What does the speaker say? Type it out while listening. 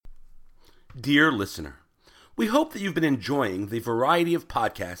Dear listener, we hope that you've been enjoying the variety of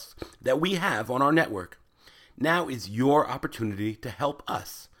podcasts that we have on our network. Now is your opportunity to help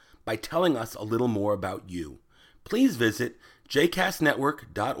us by telling us a little more about you. Please visit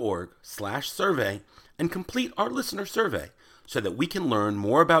jcastnetwork.org/survey and complete our listener survey so that we can learn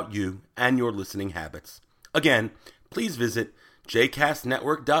more about you and your listening habits. Again, please visit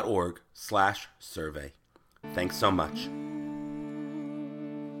jcastnetwork.org/survey. Thanks so much.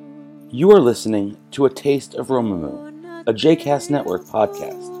 You are listening to A Taste of Romemu, a JCast Network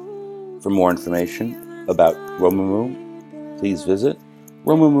podcast. For more information about Romemu, please visit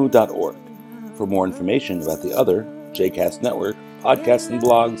romemu.org. For more information about the other JCast Network podcasts and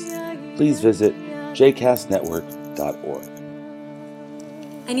blogs, please visit jcastnetwork.org.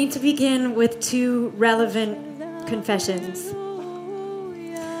 I need to begin with two relevant confessions.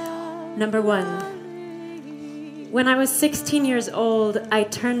 Number one. When I was 16 years old, I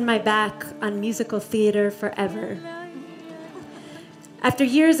turned my back on musical theater forever. After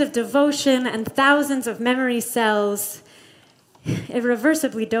years of devotion and thousands of memory cells,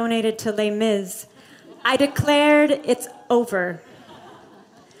 irreversibly donated to Les Mis, I declared it's over.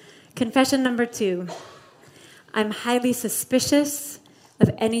 Confession number two. I'm highly suspicious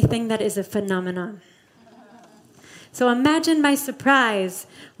of anything that is a phenomenon. So imagine my surprise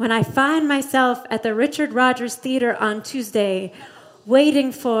when I find myself at the Richard Rodgers Theater on Tuesday,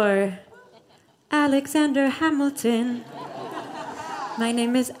 waiting for Alexander Hamilton. My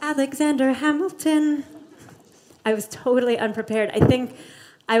name is Alexander Hamilton. I was totally unprepared. I think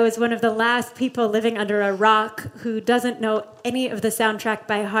I was one of the last people living under a rock who doesn't know any of the soundtrack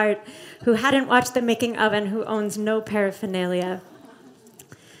by heart, who hadn't watched the making of, and who owns no paraphernalia.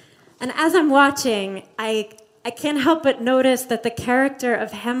 And as I'm watching, I can't help but notice that the character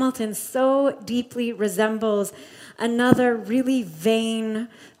of Hamilton so deeply resembles another really vain,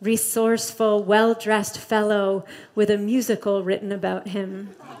 resourceful, well-dressed fellow with a musical written about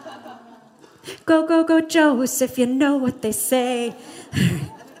him. Go, go, go, Joseph, you know what they say.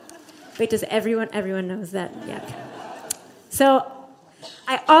 Wait, does everyone knows that? Yeah. So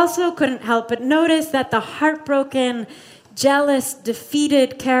I also couldn't help but notice that the heartbroken, jealous,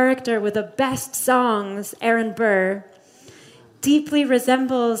 defeated character with the best songs, Aaron Burr, deeply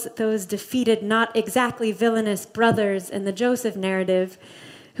resembles those defeated, not exactly villainous brothers in the Joseph narrative,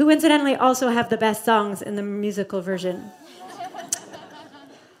 who incidentally also have the best songs in the musical version.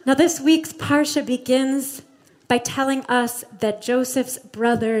 Now, this week's Parsha begins by telling us that Joseph's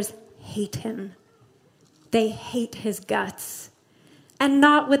brothers hate him. They hate his guts, and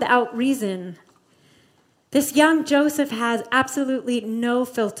not without reason. This young Joseph has absolutely no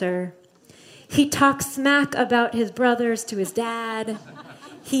filter. He talks smack about his brothers to his dad.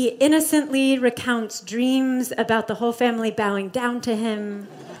 He innocently recounts dreams about the whole family bowing down to him.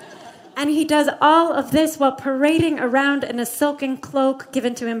 And he does all of this while parading around in a silken cloak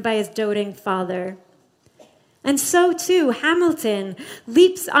given to him by his doting father. And so, too, Hamilton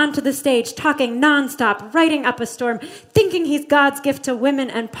leaps onto the stage, talking nonstop, writing up a storm, thinking he's God's gift to women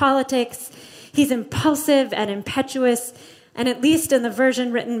and politics. He's impulsive and impetuous, and at least in the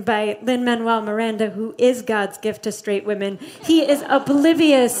version written by Lin-Manuel Miranda, who is God's gift to straight women, he is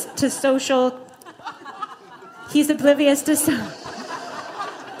oblivious to social... He's oblivious to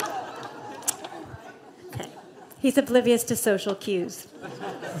social cues.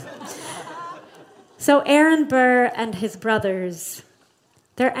 So Aaron Burr and his brothers,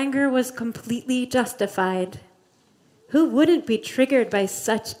 their anger was completely justified. Who wouldn't be triggered by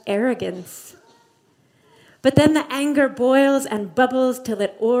such arrogance? But then the anger boils and bubbles till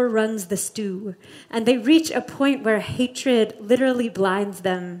it o'erruns the stew, and they reach a point where hatred literally blinds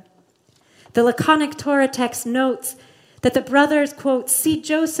them. The laconic Torah text notes that the brothers, quote, see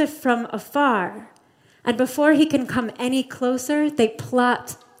Joseph from afar, and before he can come any closer, they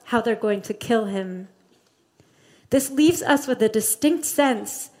plot how they're going to kill him. This leaves us with a distinct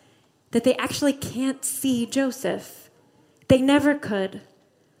sense that they actually can't see Joseph. They never could.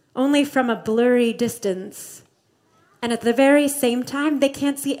 Only from a blurry distance. And at the very same time, they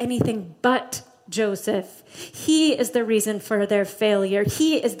can't see anything but Joseph. He is the reason for their failure.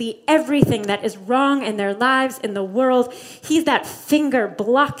 He is the everything that is wrong in their lives, in the world. He's that finger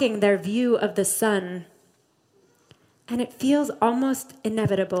blocking their view of the sun. And it feels almost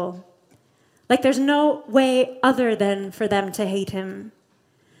inevitable. Like there's no way other than for them to hate him.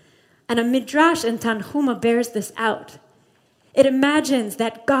 And a midrash in Tanhuma bears this out. It imagines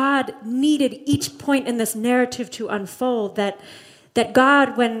that God needed each point in this narrative to unfold, that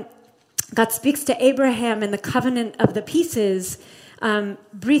God, when God speaks to Abraham in the covenant of the pieces,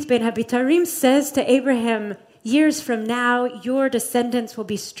 Brit Ben Habitarim says to Abraham, Years from now, your descendants will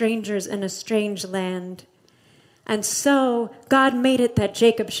be strangers in a strange land. And so God made it that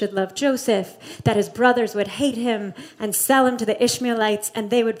Jacob should love Joseph, that his brothers would hate him and sell him to the Ishmaelites, and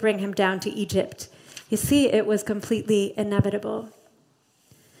they would bring him down to Egypt. You see, it was completely inevitable.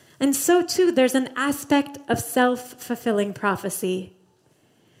 And so, too, there's an aspect of self-fulfilling prophecy.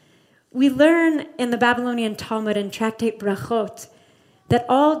 We learn in the Babylonian Talmud and Tractate Brachot that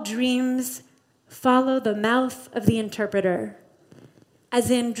all dreams follow the mouth of the interpreter. As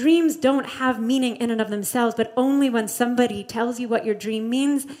in, dreams don't have meaning in and of themselves, but only when somebody tells you what your dream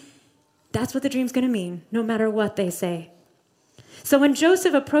means, that's what the dream's going to mean, no matter what they say. So when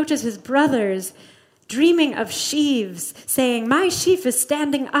Joseph approaches his brothers, dreaming of sheaves, saying, my sheaf is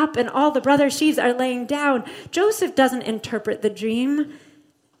standing up and all the brother sheaves are laying down, Joseph doesn't interpret the dream.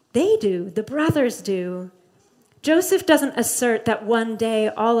 They do, the brothers do. Joseph doesn't assert that one day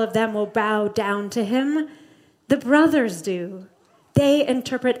all of them will bow down to him. The brothers do. They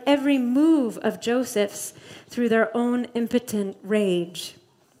interpret every move of Joseph's through their own impotent rage.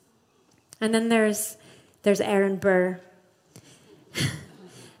 And then there's Aaron Burr.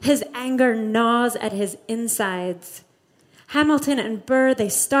 His anger gnaws at his insides. Hamilton and Burr, they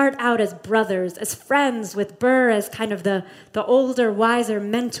start out as brothers, as friends, with Burr as kind of the older, wiser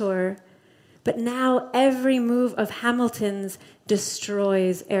mentor. But now every move of Hamilton's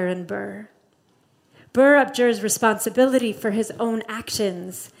destroys Aaron Burr. Burr abjures responsibility for his own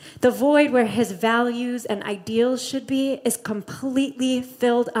actions. The void where his values and ideals should be is completely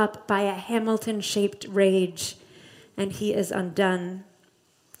filled up by a Hamilton-shaped rage, and he is undone.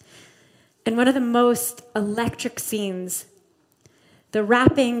 In one of the most electric scenes, the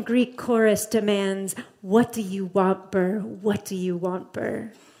rapping Greek chorus demands, "What do you want, Burr? What do you want,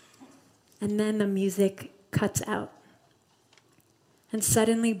 Burr?" And then the music cuts out. And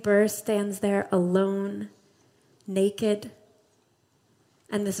suddenly Burr stands there alone, naked.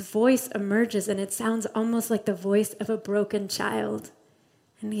 And this voice emerges, and it sounds almost like the voice of a broken child.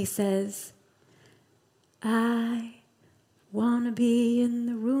 And he says, I want to be in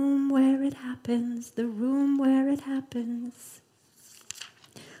the room where it happens, the room where it happens.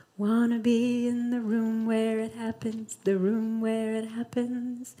 Want to be in the room where it happens, the room where it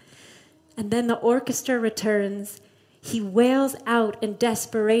happens. And then the orchestra returns. He wails out in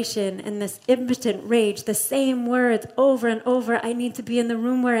desperation and this impotent rage, the same words over and over, I need to be in the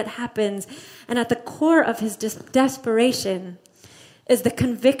room where it happens. And at the core of his desperation is the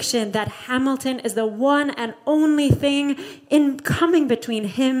conviction that Hamilton is the one and only thing in coming between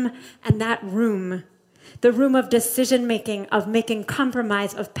him and that room. The room of decision-making, of making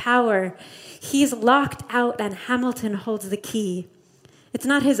compromise, of power. He's locked out and Hamilton holds the key. It's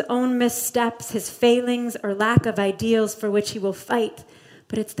not his own missteps, his failings, or lack of ideals for which he will fight,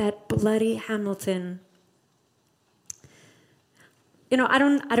 but it's that bloody Hamilton. You know, I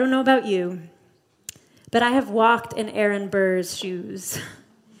don't know about you, but I have walked in Aaron Burr's shoes.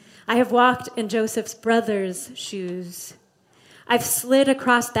 I have walked in Joseph's brother's shoes. I've slid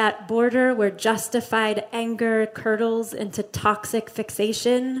across that border where justified anger curdles into toxic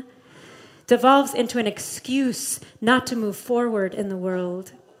fixation, devolves into an excuse not to move forward in the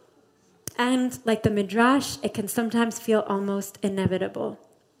world. And like the Midrash, it can sometimes feel almost inevitable.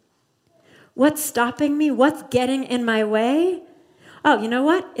 What's stopping me? What's getting in my way? Oh, you know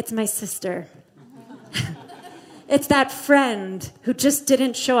what? It's my sister. It's that friend who just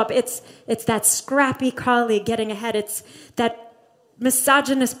didn't show up. It's that scrappy colleague getting ahead. It's that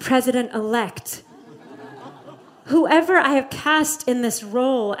misogynist president-elect. Whoever I have cast in this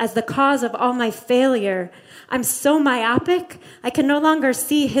role as the cause of all my failure, I'm so myopic, I can no longer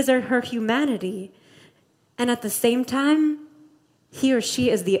see his or her humanity. And at the same time, he or she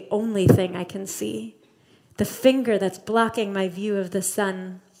is the only thing I can see. The finger that's blocking my view of the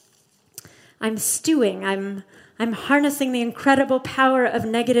sun. I'm stewing. I'm harnessing the incredible power of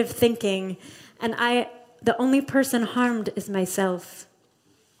negative thinking, and the only person harmed is myself.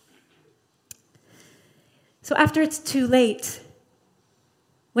 So after it's too late,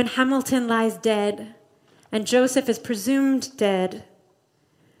 when Hamilton lies dead and Joseph is presumed dead,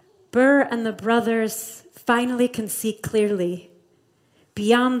 Burr and the brothers finally can see clearly.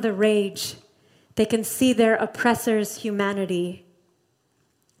 Beyond the rage, they can see their oppressor's humanity.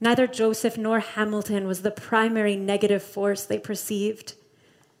 Neither Joseph nor Hamilton was the primary negative force they perceived,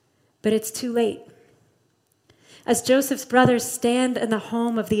 but it's too late. As Joseph's brothers stand in the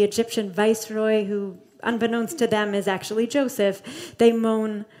home of the Egyptian viceroy, who unbeknownst to them is actually Joseph, they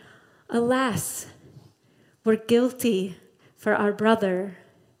moan, alas, we're guilty for our brother.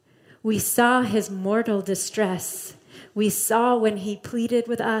 We saw his mortal distress. We saw when he pleaded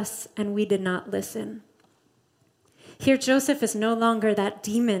with us and we did not listen. Here, Joseph is no longer that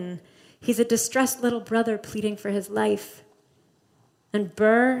demon. He's a distressed little brother pleading for his life. And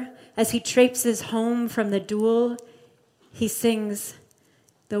Burr, as he traipses home from the duel, he sings,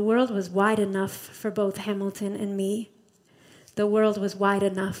 "The world was wide enough for both Hamilton and me. The world was wide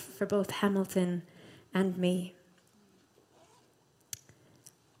enough for both Hamilton and me."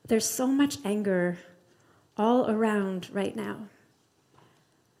 There's so much anger all around right now.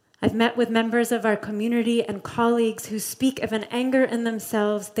 I've met with members of our community and colleagues who speak of an anger in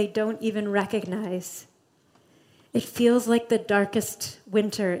themselves they don't even recognize. It feels like the darkest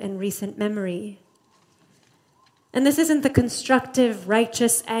winter in recent memory. And this isn't the constructive,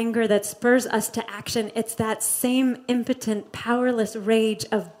 righteous anger that spurs us to action. It's that same impotent, powerless rage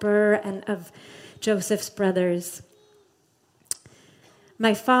of Burr and of Joseph's brothers.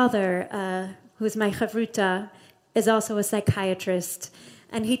 My father, who's my chavruta, is also a psychiatrist.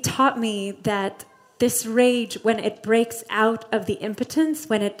 And he taught me that this rage, when it breaks out of the impotence,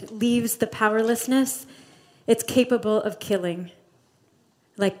 when it leaves the powerlessness, it's capable of killing,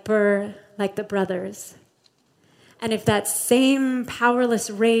 like Burr, like the brothers. And if that same powerless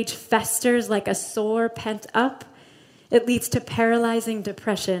rage festers like a sore pent up, it leads to paralyzing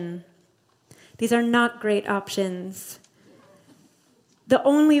depression. These are not great options. The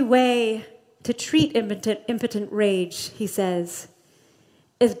only way to treat impotent rage, he says,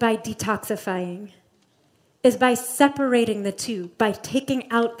 is by detoxifying, is by separating the two, by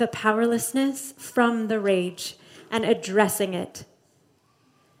taking out the powerlessness from the rage and addressing it.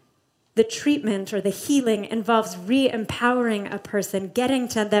 The treatment or the healing involves re-empowering a person, getting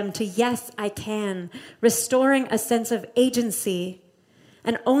to them to, yes, I can, restoring a sense of agency.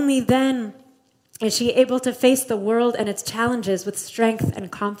 And only then is she able to face the world and its challenges with strength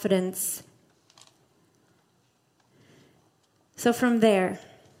and confidence. So from there,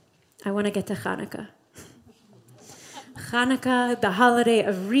 I want to get to Hanukkah. Hanukkah, the holiday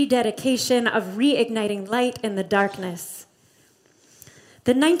of rededication, of reigniting light in the darkness.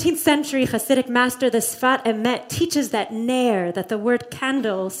 The 19th century Hasidic master, the Sfat Emet, teaches that ner, that the word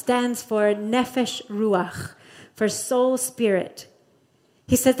candle, stands for nefesh ruach, for soul spirit.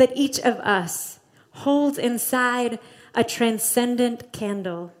 He says that each of us holds inside a transcendent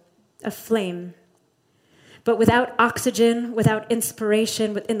candle, a flame. But without oxygen, without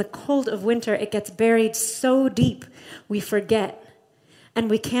inspiration, in the cold of winter, it gets buried so deep we forget,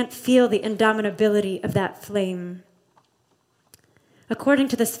 and we can't feel the indomitability of that flame. According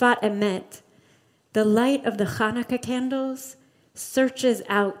to the Sfat Emet, the light of the Hanukkah candles searches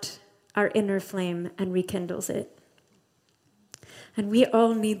out our inner flame and rekindles it. And we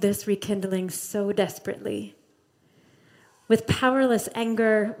all need this rekindling so desperately. With powerless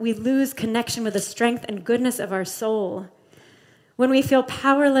anger, we lose connection with the strength and goodness of our soul. When we feel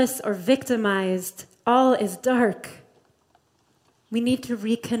powerless or victimized, all is dark. We need to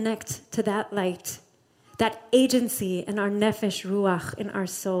reconnect to that light, that agency in our nefesh ruach, in our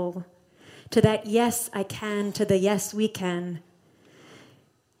soul, to that yes, I can, to the yes, we can.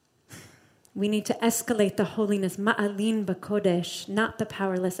 We need to escalate the holiness, ma'alin b'kodesh, not the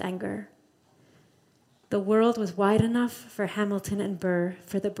powerless anger. The world was wide enough for Hamilton and Burr,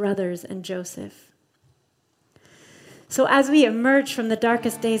 for the brothers and Joseph. So as we emerge from the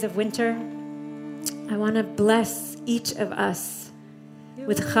darkest days of winter, I want to bless each of us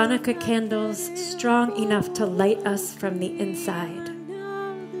with Hanukkah candles strong enough to light us from the inside,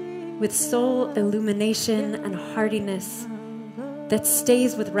 with soul illumination and hardiness that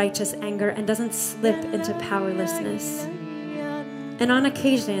stays with righteous anger and doesn't slip into powerlessness. And on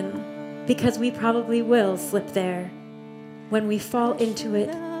occasion, because we probably will slip there, when we fall into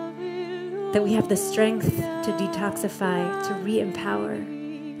it, that we have the strength to detoxify, to re-empower,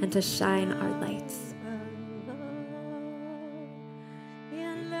 and to shine our lights.